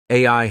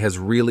AI has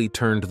really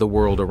turned the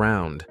world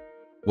around.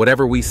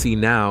 Whatever we see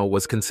now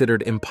was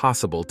considered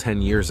impossible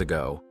 10 years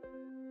ago.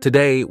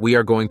 Today, we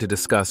are going to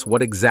discuss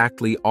what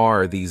exactly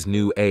are these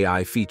new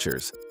AI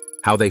features,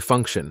 how they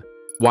function,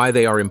 why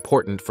they are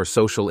important for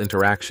social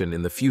interaction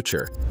in the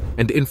future,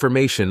 and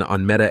information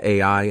on Meta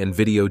AI and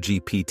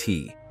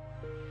VideoGPT.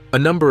 A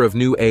number of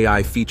new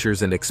AI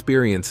features and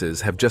experiences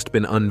have just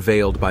been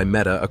unveiled by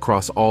Meta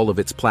across all of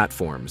its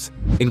platforms,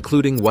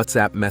 including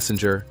WhatsApp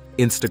Messenger,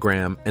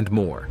 Instagram, and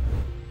more.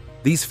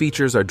 These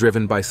features are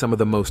driven by some of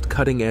the most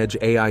cutting-edge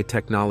AI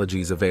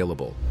technologies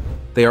available.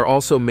 They are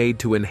also made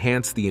to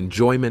enhance the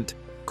enjoyment,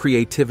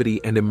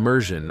 creativity, and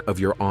immersion of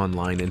your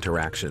online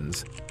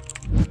interactions.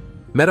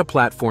 Meta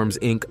Platforms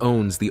Inc.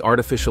 owns the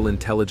artificial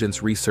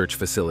intelligence research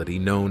facility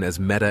known as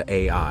Meta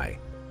AI.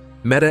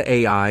 Meta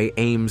AI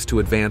aims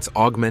to advance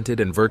augmented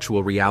and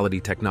virtual reality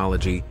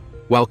technology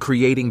while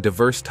creating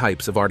diverse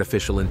types of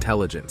artificial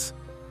intelligence.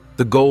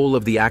 The goal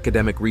of the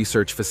academic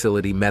research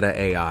facility Meta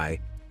AI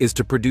is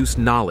to produce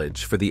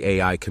knowledge for the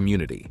AI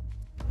community.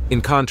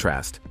 In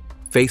contrast,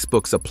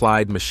 Facebook's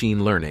Applied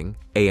Machine Learning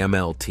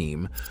 (AML)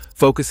 team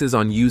focuses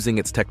on using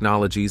its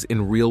technologies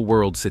in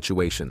real-world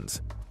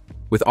situations.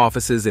 With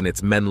offices in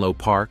its Menlo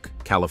Park,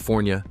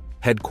 California,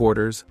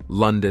 headquarters,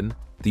 London,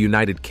 the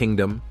United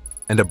Kingdom,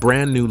 and a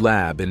brand new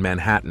lab in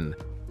Manhattan,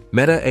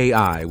 Meta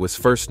AI was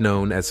first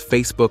known as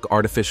Facebook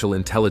Artificial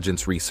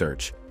Intelligence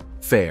Research,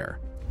 FAIR.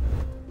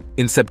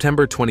 In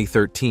September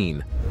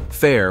 2013,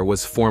 FAIR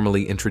was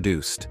formally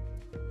introduced.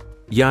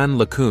 Yann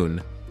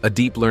LeCun, a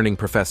deep learning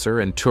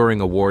professor and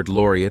Turing Award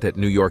laureate at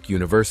New York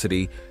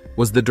University,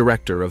 was the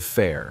director of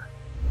FAIR.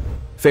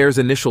 FAIR's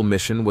initial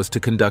mission was to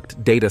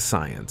conduct data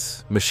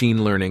science,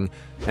 machine learning,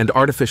 and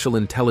artificial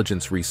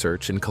intelligence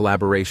research in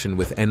collaboration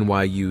with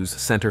NYU's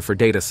Center for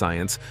Data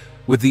Science,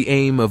 with the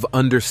aim of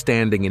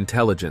understanding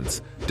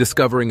intelligence,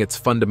 discovering its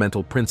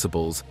fundamental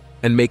principles,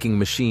 and making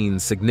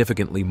machines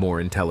significantly more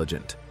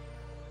intelligent.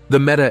 The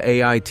Meta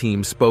AI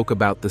team spoke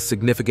about the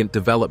significant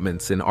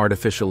developments in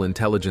artificial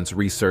intelligence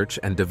research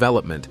and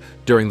development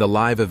during the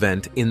live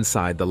event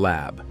inside the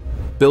lab,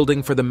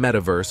 Building for the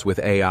Metaverse with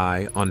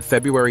AI on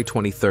February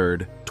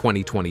 23,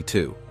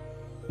 2022.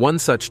 One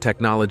such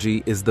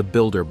technology is the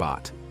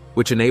BuilderBot,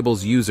 which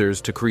enables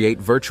users to create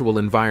virtual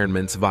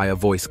environments via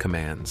voice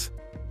commands.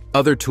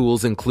 Other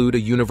tools include a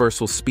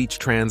universal speech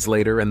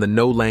translator and the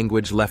No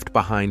Language Left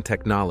Behind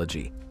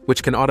technology,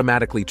 which can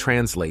automatically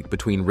translate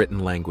between written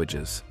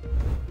languages.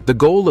 The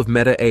goal of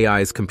Meta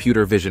AI's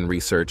computer vision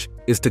research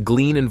is to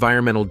glean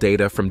environmental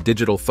data from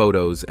digital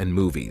photos and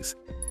movies.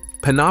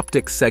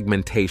 Panoptic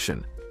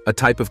segmentation, a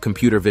type of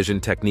computer vision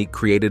technique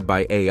created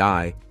by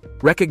AI,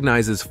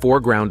 recognizes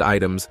foreground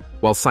items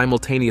while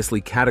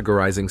simultaneously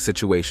categorizing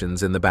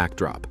situations in the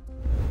backdrop.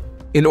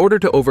 In order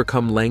to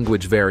overcome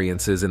language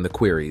variances in the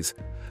queries,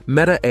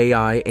 Meta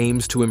AI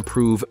aims to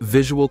improve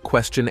visual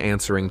question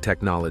answering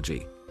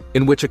technology,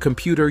 in which a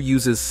computer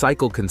uses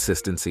cycle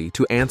consistency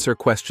to answer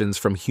questions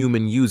from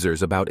human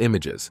users about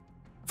images.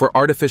 For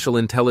artificial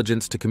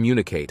intelligence to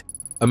communicate,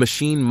 a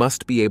machine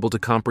must be able to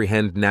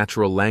comprehend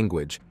natural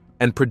language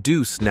and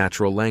produce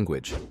natural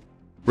language.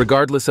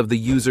 Regardless of the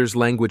user's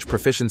language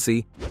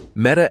proficiency,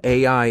 Meta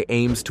AI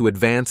aims to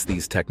advance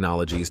these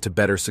technologies to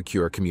better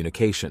secure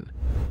communication.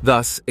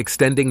 Thus,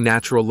 extending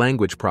natural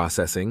language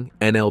processing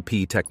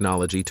 (NLP)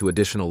 technology to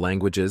additional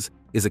languages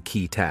is a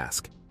key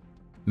task.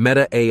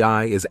 Meta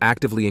AI is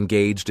actively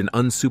engaged in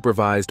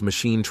unsupervised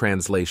machine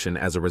translation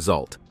as a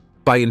result.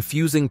 By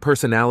infusing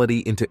personality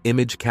into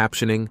image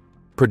captioning,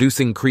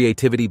 producing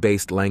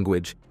creativity-based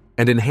language,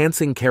 and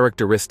enhancing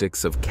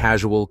characteristics of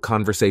casual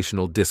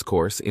conversational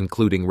discourse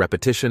including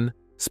repetition,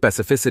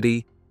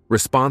 specificity,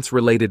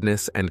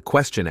 response-relatedness, and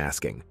question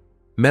asking,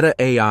 Meta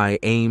AI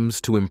aims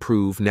to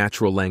improve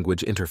natural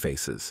language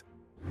interfaces.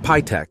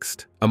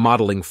 PyText, a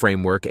modeling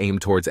framework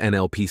aimed towards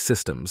NLP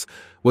systems,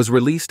 was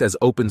released as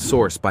open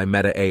source by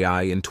Meta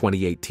AI in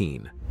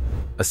 2018.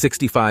 A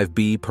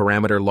 65B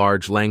parameter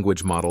large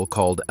language model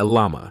called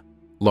Llama,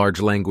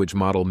 Large Language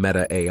Model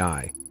Meta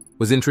AI,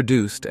 was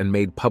introduced and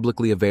made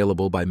publicly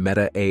available by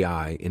Meta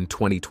AI in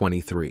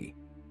 2023.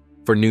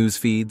 For news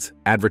feeds,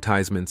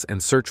 advertisements,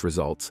 and search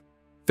results,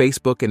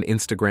 Facebook and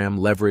Instagram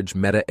leverage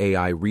Meta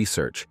AI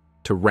research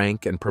to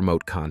rank and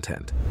promote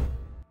content.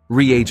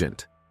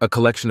 Reagent, a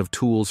collection of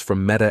tools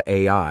from Meta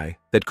AI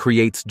that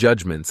creates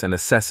judgments and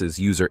assesses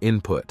user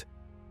input,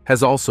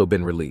 has also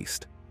been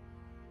released.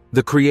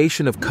 The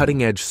creation of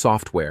cutting-edge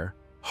software,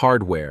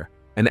 hardware,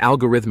 and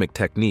algorithmic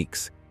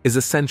techniques is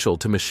essential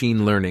to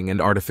machine learning and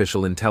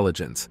artificial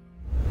intelligence.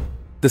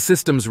 The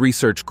systems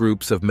research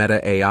groups of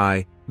Meta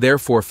AI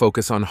therefore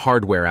focus on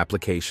hardware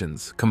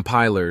applications,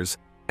 compilers,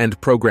 and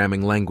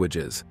programming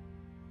languages.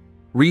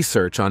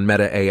 Research on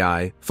Meta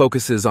AI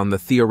focuses on the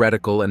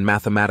theoretical and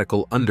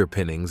mathematical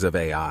underpinnings of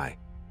AI.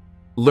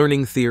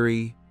 Learning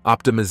theory,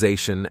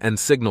 optimization, and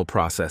signal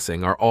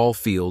processing are all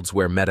fields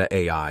where Meta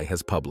AI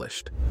has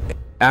published.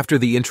 After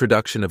the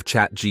introduction of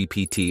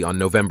ChatGPT on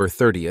November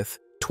 30,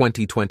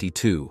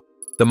 2022,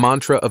 the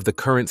mantra of the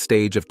current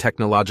stage of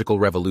technological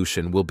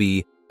revolution will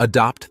be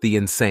 "Adopt the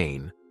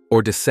insane,"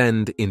 or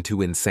descend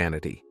into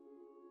insanity.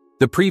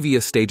 The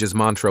previous stage's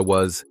mantra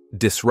was,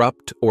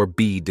 disrupt or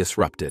be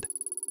disrupted.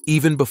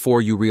 Even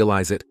before you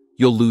realize it,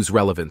 you'll lose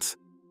relevance.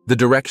 The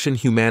direction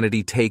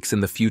humanity takes in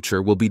the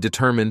future will be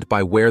determined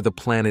by where the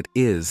planet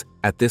is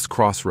at this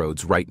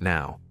crossroads right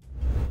now.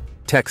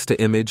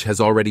 Text-to-image has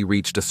already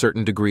reached a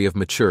certain degree of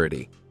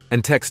maturity,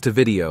 and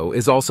text-to-video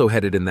is also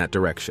headed in that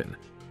direction.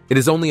 It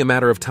is only a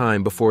matter of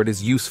time before it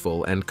is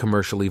useful and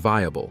commercially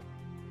viable.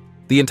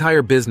 The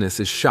entire business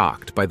is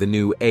shocked by the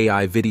new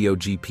AI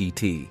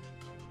VideoGPT.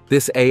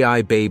 This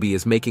AI baby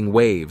is making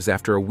waves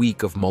after a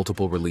week of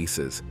multiple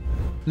releases.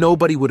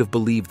 Nobody would have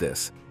believed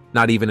this,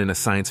 not even in a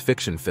science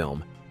fiction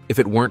film, if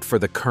it weren't for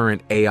the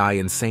current AI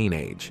insane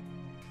age.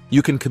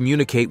 You can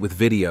communicate with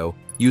video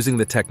using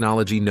the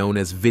technology known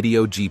as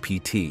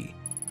VideoGPT.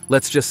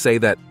 Let's just say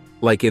that,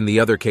 like in the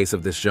other case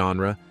of this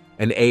genre,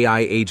 an AI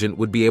agent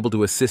would be able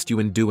to assist you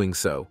in doing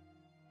so.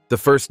 The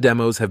first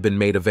demos have been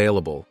made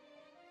available.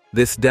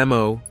 This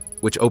demo,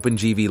 which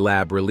OpenGV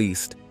Lab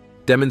released,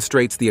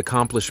 demonstrates the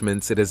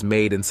accomplishments it has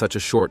made in such a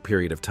short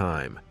period of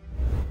time.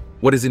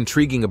 What is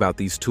intriguing about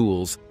these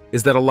tools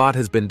is that a lot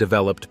has been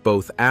developed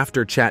both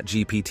after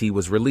ChatGPT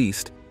was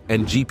released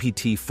and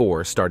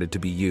GPT-4 started to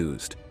be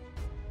used.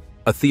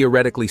 A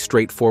theoretically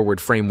straightforward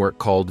framework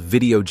called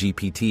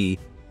VideoGPT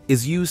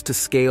is used to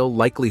scale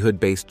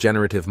likelihood-based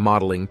generative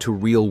modeling to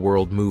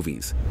real-world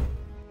movies.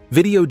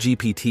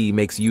 VideoGPT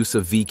makes use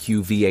of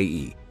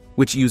VQVAE,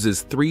 which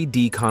uses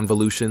 3D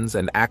convolutions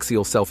and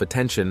axial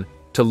self-attention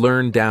to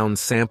learn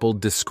down-sampled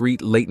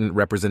discrete latent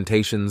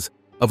representations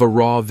of a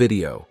raw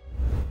video.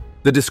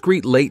 The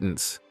discrete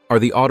latents are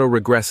the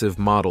autoregressive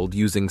modeled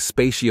using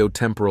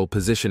spatiotemporal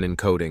position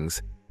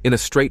encodings in a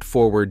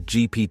straightforward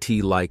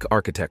GPT-like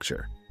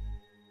architecture.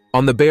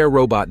 On the bare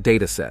robot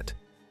dataset,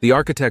 the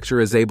architecture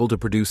is able to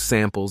produce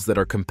samples that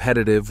are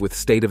competitive with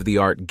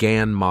state-of-the-art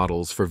GAN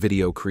models for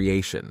video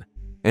creation,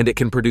 and it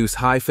can produce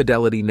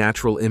high-fidelity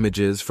natural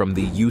images from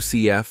the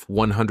UCF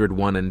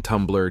 101 and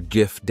Tumblr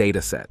GIF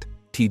dataset,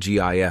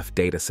 TGIF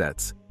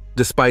datasets,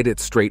 despite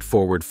its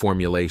straightforward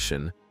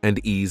formulation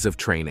and ease of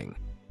training.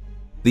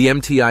 The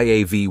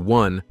MTIA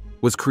V1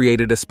 was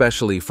created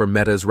especially for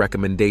Meta's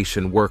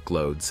recommendation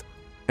workloads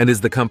and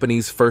is the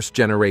company's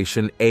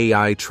first-generation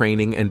AI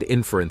training and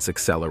inference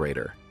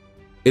accelerator.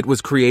 It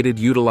was created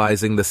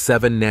utilizing the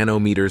 7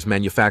 nanometers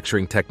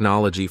manufacturing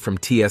technology from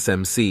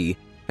TSMC,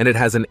 and it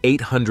has an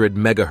 800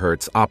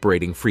 MHz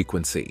operating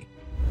frequency.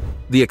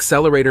 The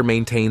accelerator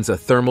maintains a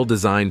thermal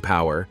design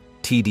power,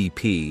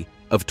 TDP,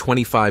 of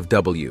 25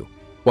 W,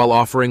 while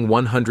offering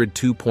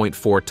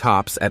 102.4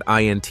 TOPS at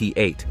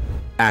INT8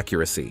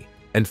 accuracy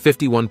and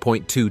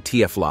 51.2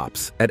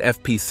 TFLOPS at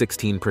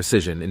FP16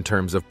 precision in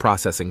terms of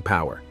processing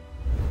power.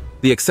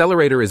 The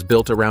accelerator is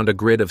built around a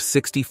grid of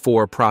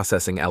 64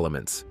 processing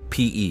elements,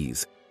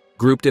 PEs,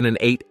 grouped in an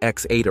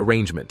 8x8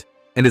 arrangement,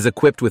 and is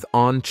equipped with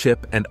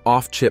on-chip and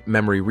off-chip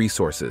memory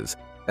resources,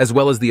 as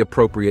well as the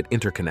appropriate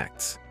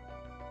interconnects.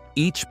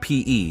 Each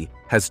PE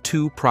has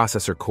 2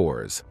 processor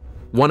cores,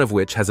 one of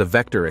which has a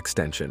vector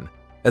extension,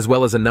 as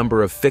well as a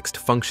number of fixed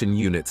function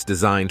units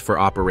designed for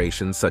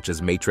operations such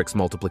as matrix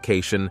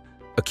multiplication,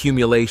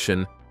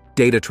 accumulation,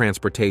 data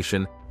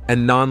transportation,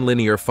 and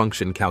nonlinear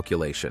function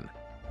calculation.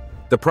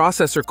 The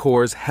processor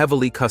cores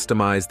heavily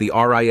customize the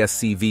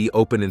RISC-V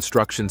Open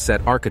Instruction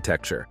Set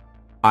Architecture,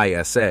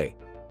 ISA,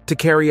 to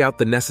carry out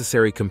the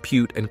necessary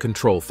compute and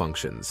control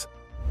functions.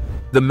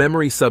 The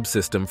memory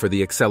subsystem for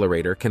the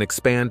accelerator can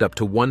expand up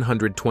to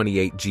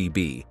 128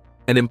 GB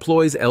and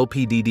employs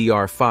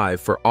LPDDR5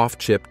 for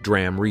off-chip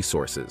DRAM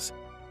resources.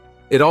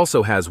 It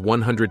also has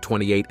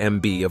 128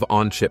 MB of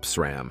on-chip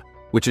SRAM,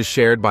 which is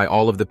shared by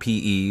all of the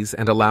PEs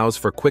and allows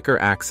for quicker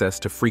access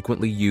to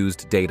frequently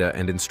used data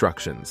and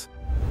instructions.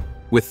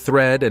 With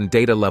thread and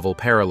data level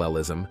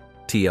parallelism,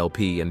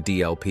 TLP and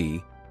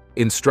DLP,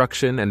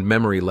 instruction and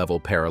memory level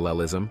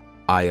parallelism,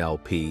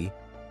 ILP,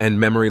 and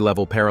memory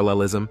level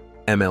parallelism,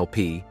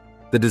 MLP,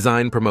 the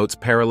design promotes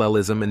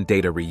parallelism and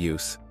data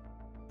reuse.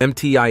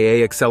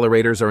 MTIA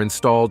accelerators are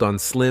installed on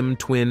slim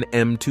twin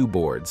M2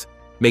 boards,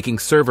 making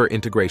server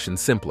integration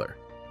simpler.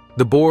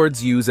 The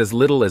boards use as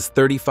little as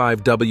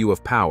 35 W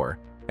of power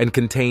and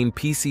contain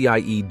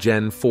PCIe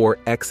Gen 4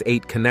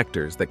 X8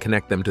 connectors that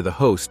connect them to the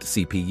host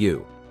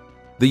CPU.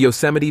 The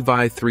Yosemite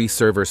Vi 3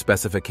 server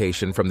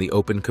specification from the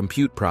Open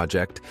Compute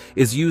project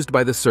is used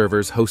by the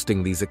servers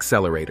hosting these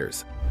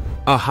accelerators.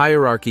 A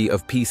hierarchy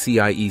of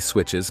PCIe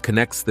switches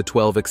connects the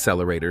 12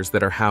 accelerators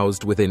that are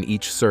housed within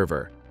each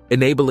server,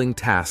 enabling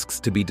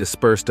tasks to be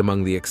dispersed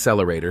among the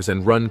accelerators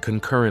and run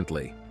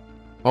concurrently.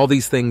 All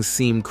these things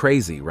seem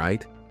crazy,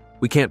 right?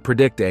 We can't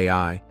predict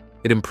AI.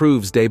 It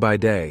improves day by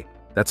day.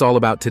 That's all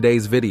about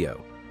today's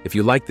video. If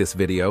you like this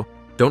video,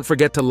 don't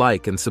forget to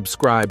like and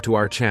subscribe to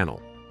our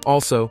channel.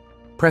 Also,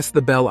 press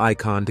the bell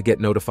icon to get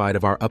notified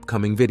of our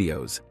upcoming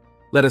videos.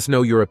 Let us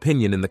know your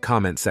opinion in the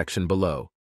comment section below.